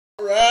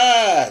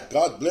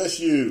God bless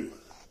you.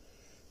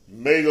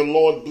 May the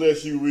Lord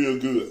bless you real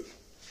good.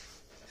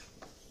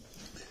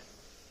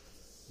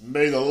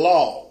 May the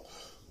Lord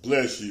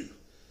bless you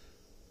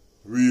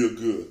real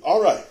good.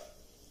 All right.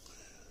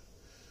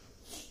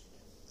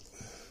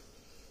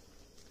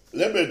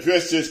 Let me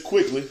address this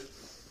quickly.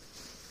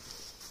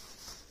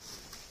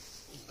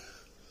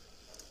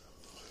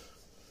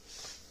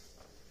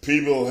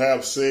 People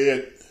have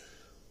said,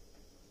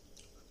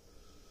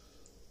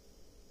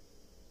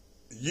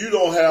 you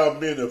don't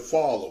have many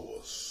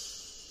followers.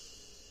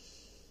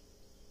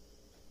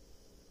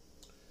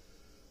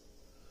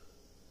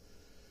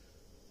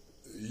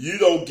 You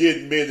don't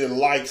get many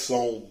likes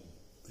on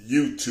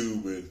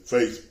YouTube and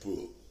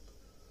Facebook.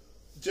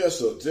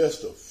 Just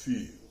a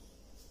few.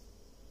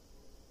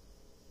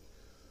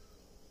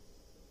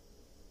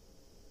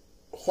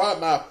 Why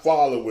not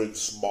following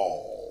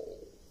small?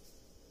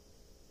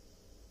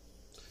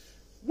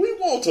 We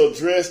want to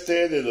address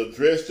that and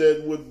address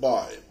that with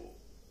Bible.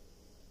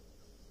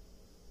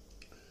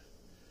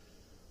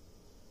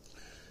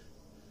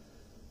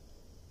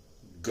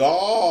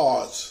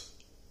 God's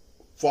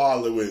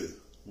following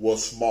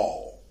was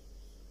small.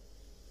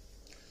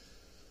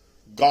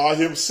 God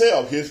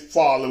himself, his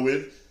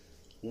following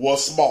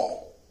was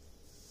small.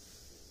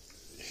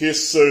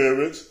 His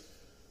servants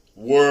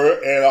were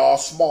and are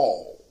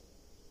small.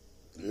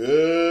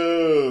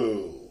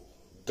 Oh,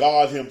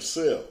 God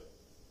himself.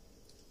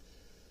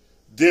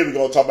 Then we're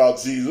going to talk about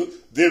Jesus.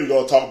 Then we're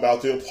going to talk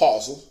about the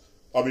apostles.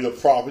 The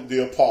prophet,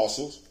 the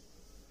apostles,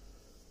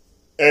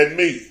 and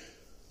me.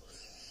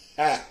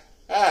 Ha,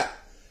 ha.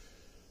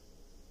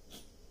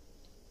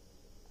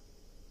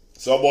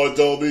 Someone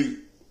told me,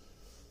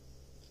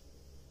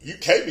 you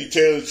can't be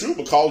telling the truth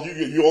because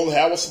you only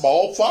have a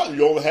small following.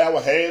 You only have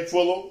a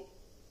handful of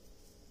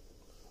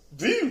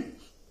views.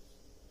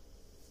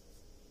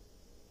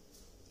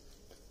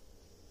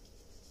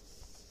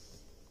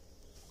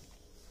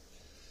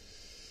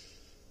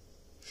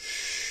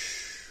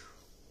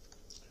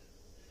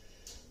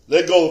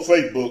 Let's go to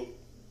Facebook.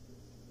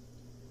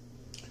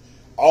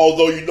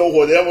 Although you know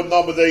whatever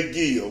number they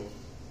give,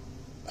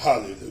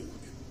 hallelujah.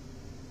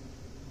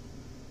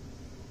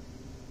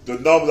 The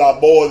numbers are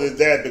more than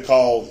that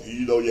because,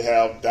 you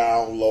have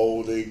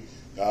downloading,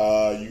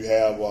 you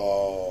have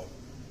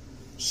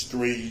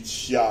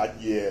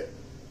screenshot, you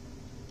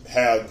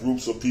have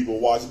groups of people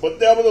watching.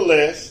 But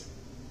nevertheless,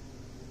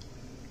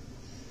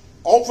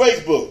 on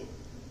Facebook,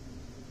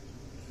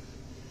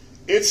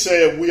 it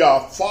said we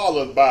are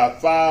followed by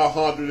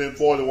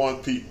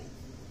 541 people.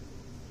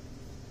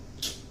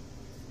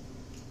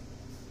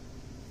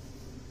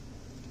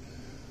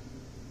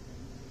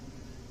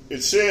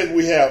 It says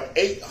we have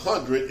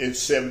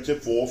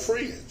 874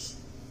 friends.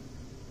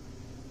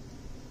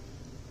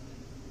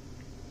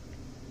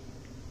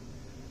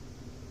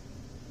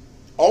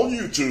 On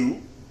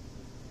YouTube,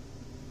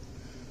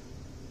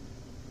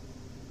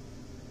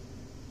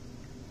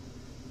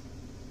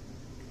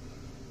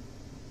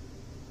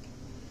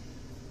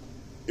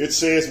 it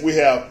says we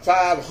have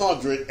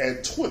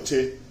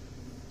 520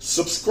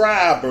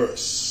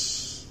 subscribers.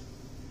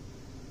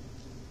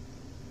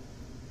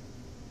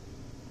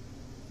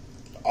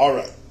 All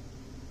right.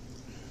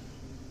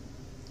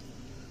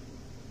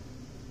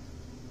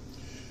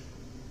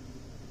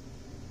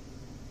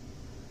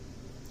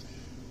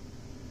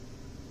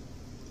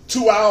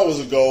 Two hours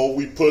ago,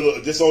 we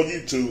put this on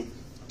YouTube.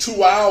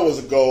 2 hours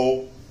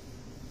ago,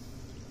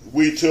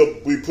 we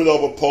put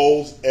up a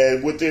post,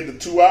 and within the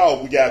 2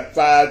 hours, we got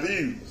 5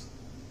 views.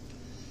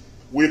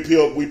 We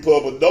put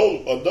up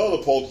another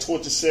post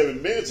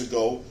 27 minutes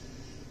ago,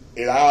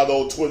 and out of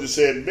those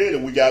 27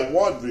 minutes, we got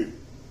 1 view.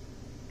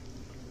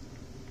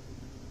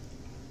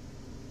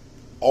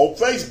 On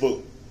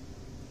Facebook.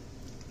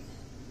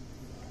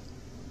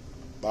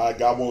 My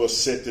God, I want to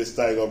set this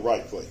thing up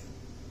right for you.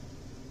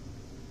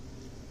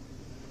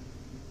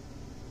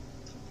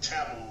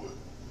 Taberwood.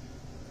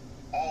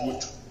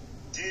 Oh,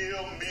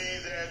 give me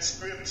that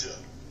scripture.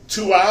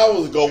 2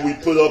 hours ago, we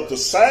put up the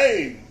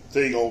same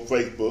thing on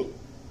Facebook.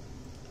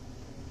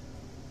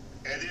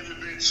 And if it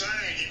been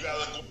changed, you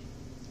gotta go.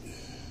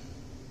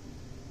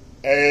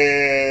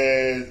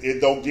 And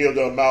it don't give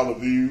the amount of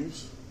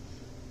views.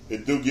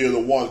 It do give the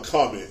 1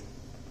 comment.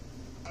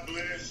 God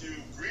bless you.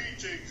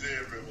 Greetings,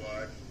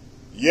 everyone.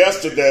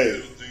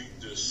 Yesterday,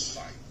 The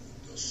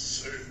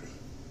servant.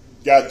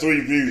 got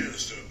 3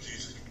 views.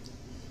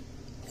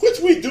 Which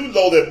we do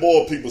know that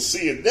more people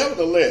see it.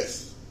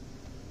 Nevertheless,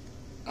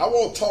 I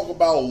want to talk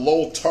about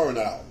low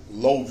turnout,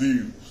 low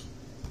views,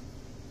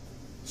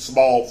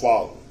 small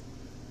following.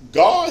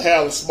 God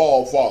has a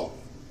small following.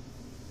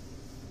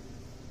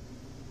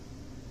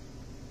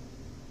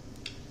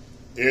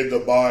 In the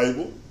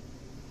Bible,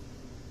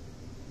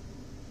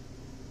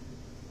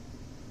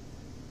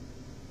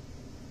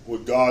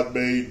 when God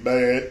made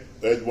man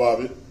and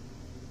woman,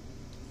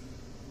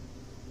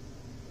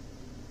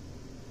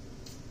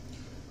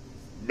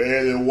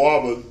 man and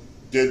woman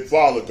didn't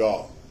follow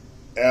God.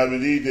 Adam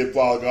and Eve didn't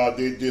follow God,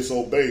 they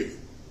disobeyed him.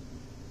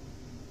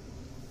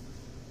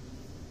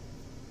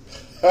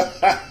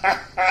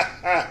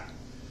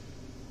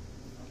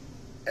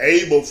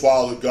 Abel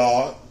followed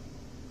God.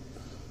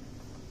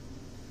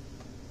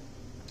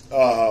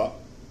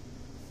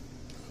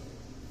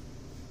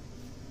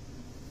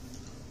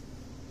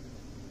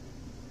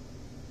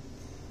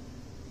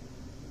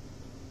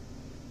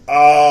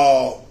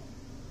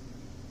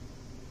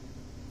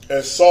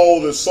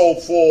 And so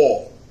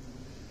forth.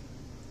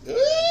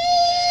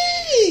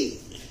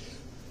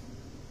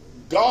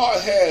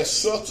 God has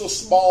such a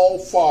small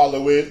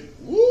following,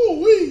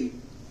 woo-wee,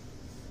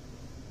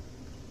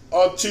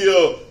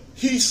 until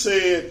he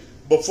said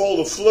before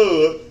the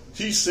flood,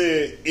 he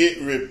said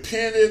it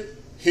repented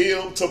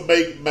him to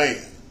make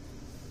man.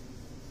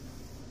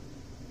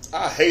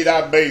 I hate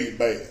I made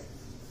man.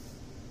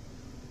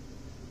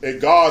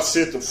 And God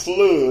sent the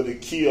flood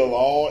and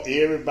killed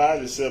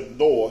everybody except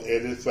Noah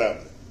and his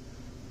family.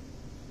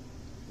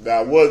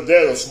 Now, wasn't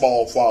that a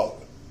small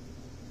following?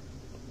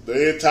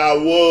 The entire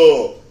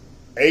world,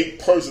 8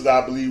 persons,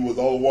 I believe, was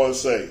the only one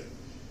saved.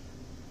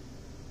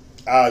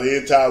 Out of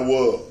the entire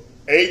world,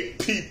 8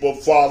 people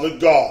followed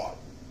God.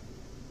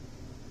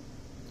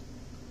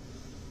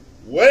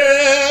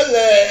 Well,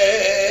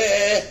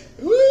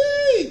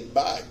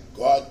 my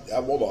God, I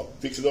want to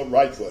fix it up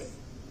right for you.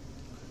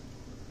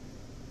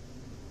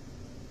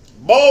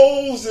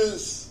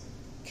 Moses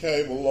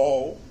came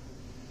along,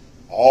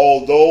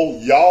 although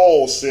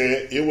y'all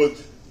said it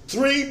was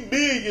 3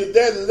 million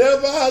that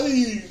left out of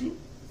Egypt.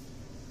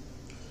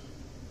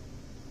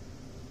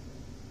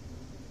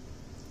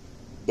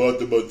 But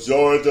the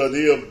majority of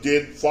them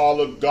didn't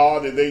follow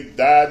God and they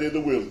died in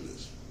the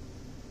wilderness.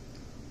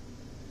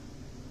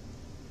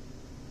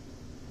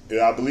 And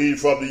I believe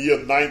from the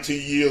year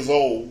 19 years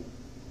old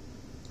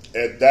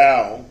and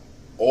down,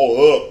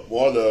 or up,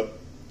 one up,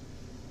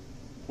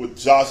 with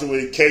Joshua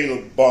and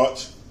Caleb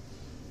bunch,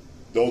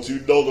 don't you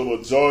know the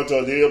majority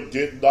of them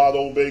did not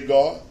obey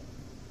God?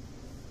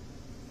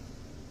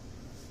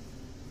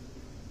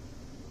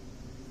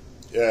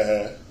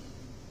 Yeah,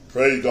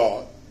 praise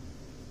God.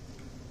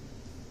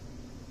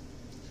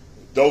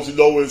 Don't you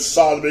know in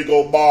Sodom and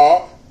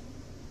Gomorrah,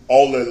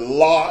 only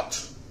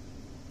Lot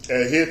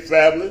and his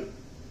family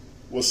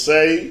was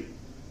saved?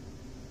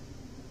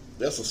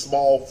 That's a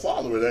small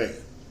following, ain't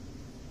it?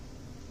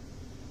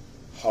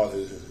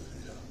 Hallelujah.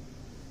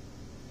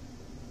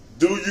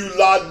 Do you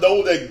not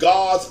know that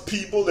God's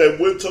people that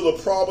went to the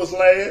promised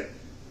land,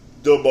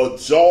 the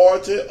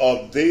majority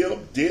of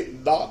them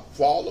did not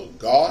follow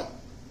God?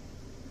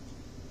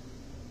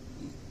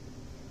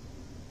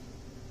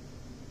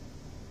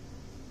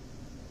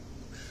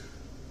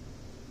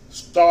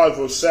 Start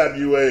from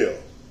Samuel,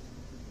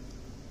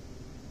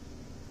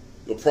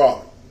 the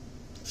prophet.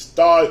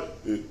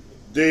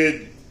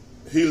 Then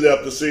he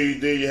left the scene,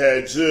 then you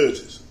had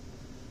judges.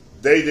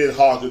 They didn't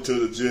hearken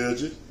to the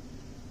judges.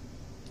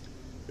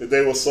 And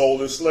they were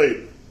sold in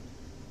slavery.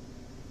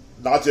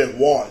 Not just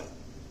one.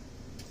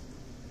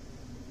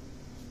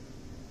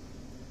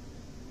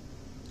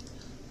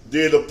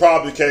 Then the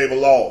prophet came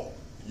along.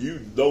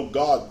 You know,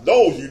 God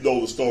knows you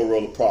know the story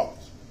of the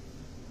prophets.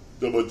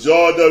 The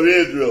majority of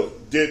Israel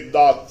did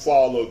not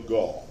follow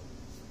God.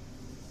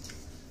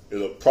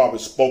 And the prophet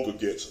spoke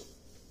against them.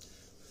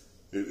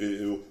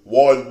 It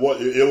was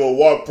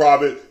one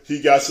prophet,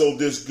 he got so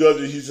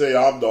disgusted, he said,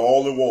 I'm the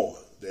only one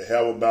that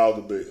haven't bowed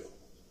the bell.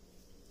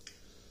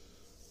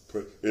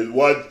 And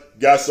one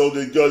got so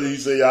disgusted, he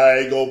said,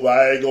 I ain't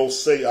gonna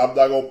say, I'm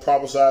not gonna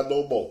prophesy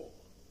no more.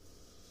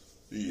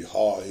 These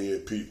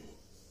hard-headed people.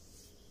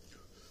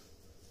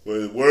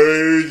 But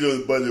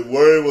the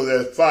word was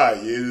at fire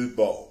in his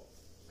bone.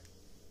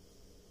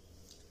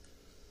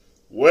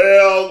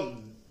 Well,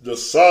 the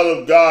Son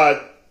of God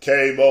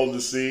came on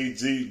the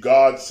scene.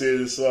 God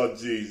sent his son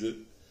Jesus.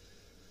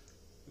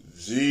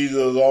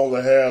 Jesus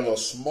only had a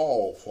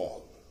small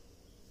following.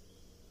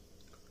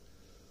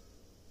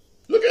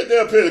 Look at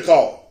their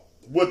Pentecost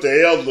with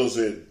the elders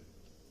and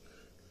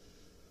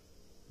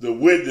the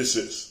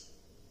witnesses.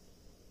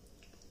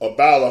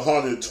 About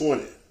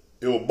 120.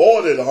 It was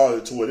more than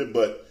 120,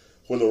 but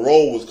when the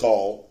roll was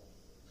called,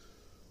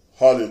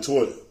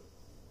 120.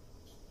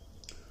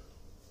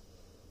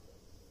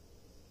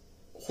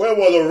 Where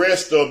were the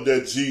rest of them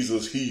that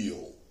Jesus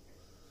healed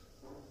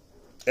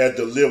and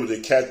delivered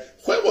and cast?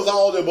 Where was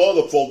all them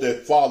other folk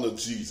that followed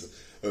Jesus?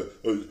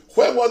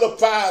 Where were the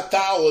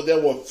 5,000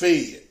 that were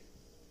fed?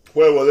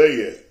 Where were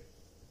they at?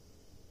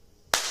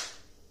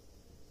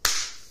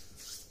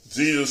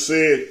 Jesus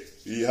said,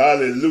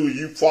 hallelujah,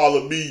 you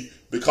follow me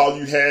because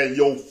you had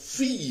your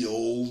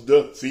fill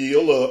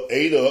up,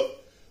 ate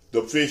up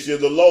the fish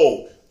in the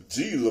load.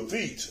 Jesus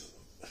feeds you.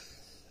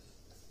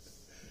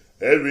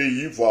 That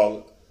means you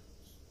follow.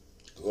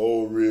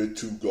 Glory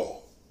to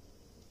God.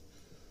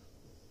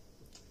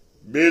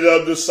 Many of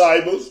the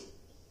disciples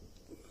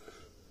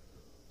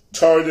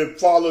turned and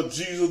followed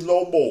Jesus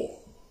no more.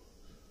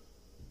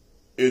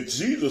 And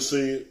Jesus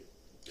said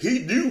he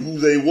knew who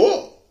they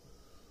were.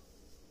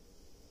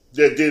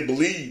 That didn't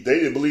believe, they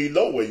didn't believe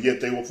no way, yet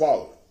they were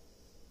following.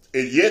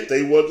 And yet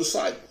they were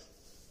disciples.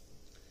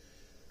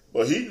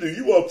 But he knew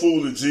you weren't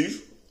fooling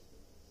Jesus.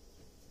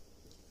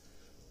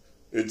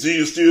 And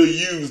Jesus still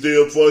used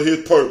them for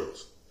his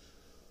purpose.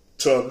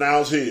 to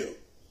announce him.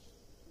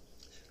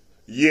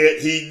 Yet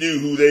he knew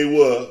who they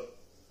were,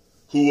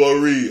 who are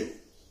real.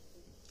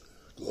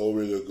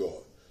 Glory to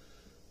God.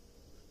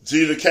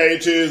 Jesus came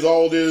to his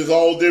own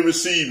didn't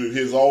receive him.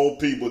 His own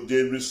people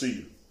didn't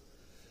receive him.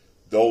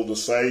 Those the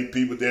same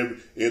people that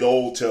in the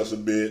Old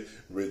Testament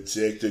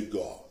rejected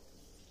God.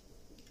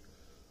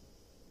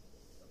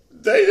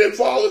 They didn't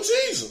follow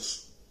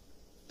Jesus.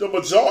 The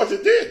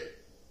majority did.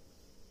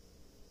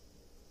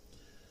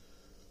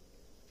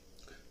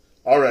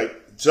 All right.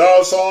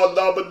 John saw a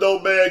number no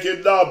man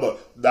can number.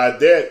 Now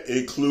that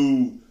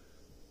includes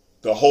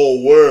the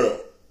whole world.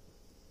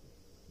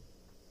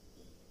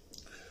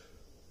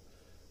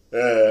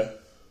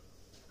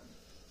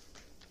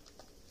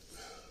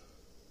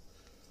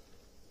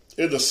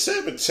 In the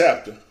 7th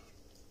chapter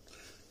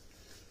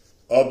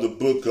of the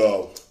book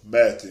of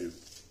Matthew,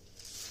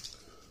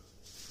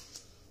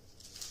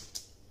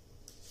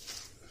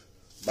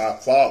 by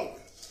following,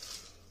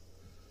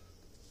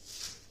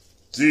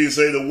 Jesus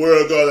said the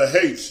world gonna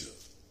hate you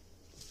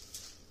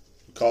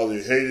because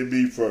it hated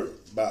me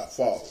first by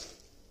following.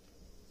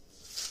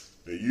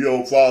 If you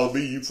don't follow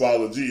me, you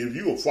follow Jesus. If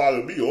you don't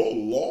follow me, oh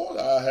Lord,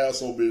 I have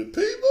so many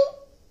people.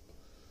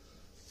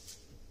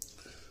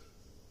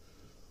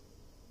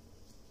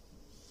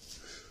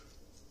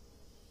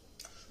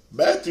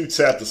 Matthew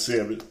chapter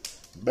 7.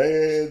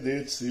 Man,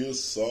 this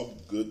is some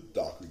good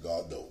doctrine,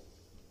 God knows.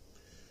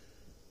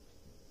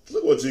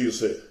 Look what Jesus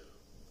said.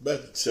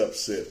 Matthew chapter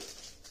 7.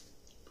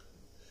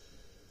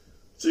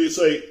 Jesus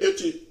say,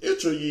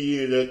 enter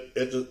ye in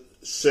at the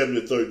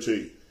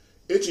 7:13.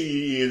 Enter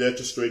ye in at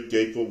the straight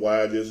gate, for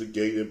wide is the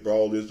gate and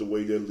broad is the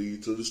way that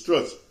leads to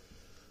destruction.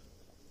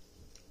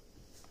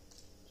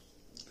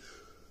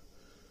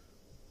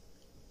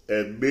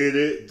 And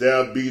many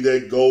there be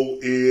that go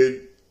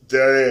in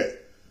thereat.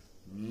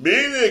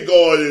 Many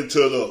going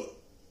into the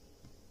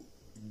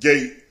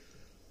gate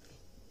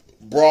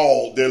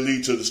broad that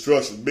lead to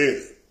destruction.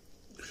 Many.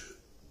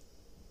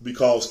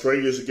 Because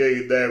straight is the gate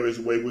and narrow is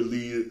the way we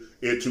lead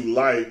into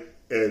life,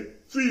 and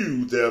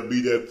few there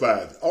be that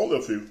find it. Only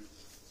a few.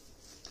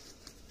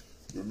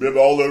 Remember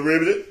all the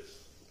remnant?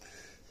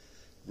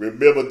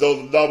 Remember though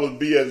the numbers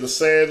be as the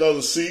sand of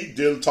the sea,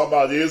 didn't talk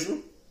about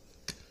Israel.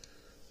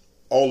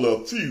 Only a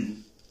few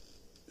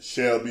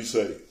shall be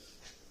saved.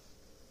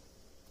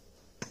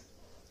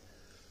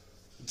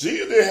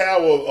 Jesus didn't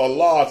have a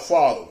large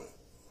following.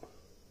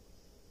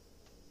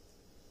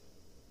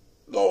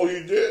 No,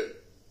 he didn't.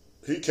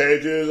 He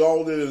came to his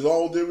own, and his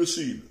own didn't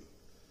receive him.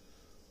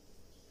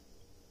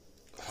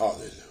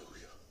 Hallelujah.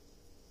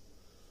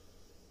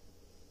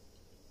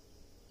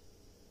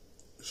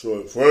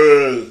 So as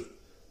far as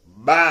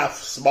my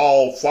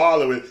small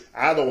following,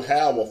 I don't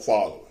have a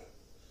following.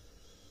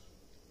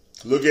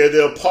 Look at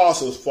the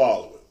apostles'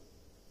 following.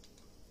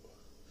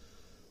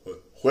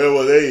 Where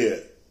were they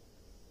at?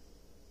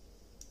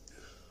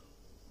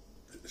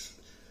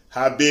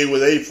 How big were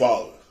they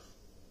following?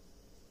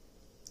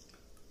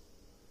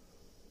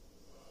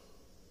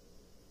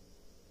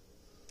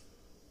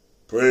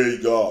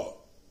 Praise God.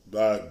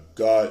 My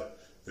God,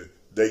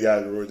 they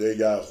got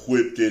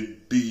whipped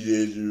and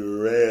beaten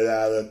and ran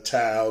out of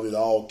town and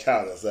all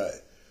kind of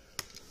things.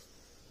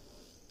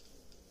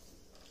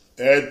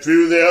 And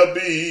few there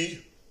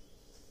be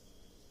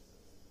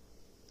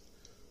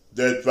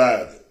that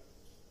find it.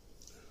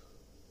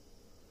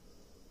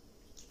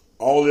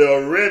 Only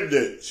a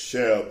remnant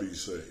shall be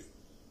saved.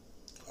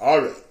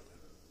 All right.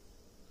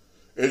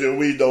 And then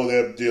we know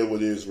that deal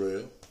with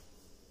Israel.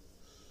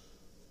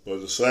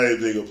 But the same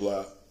thing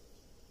applies.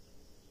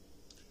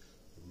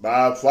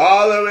 My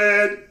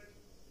following,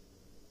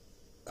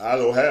 I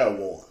don't have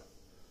one.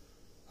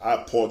 I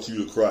point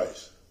you to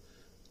Christ.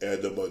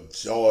 And the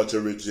majority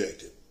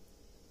reject it.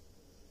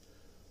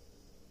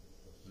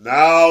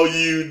 Now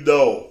you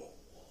know.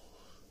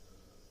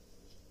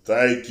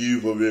 Thank you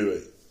for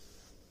viewing.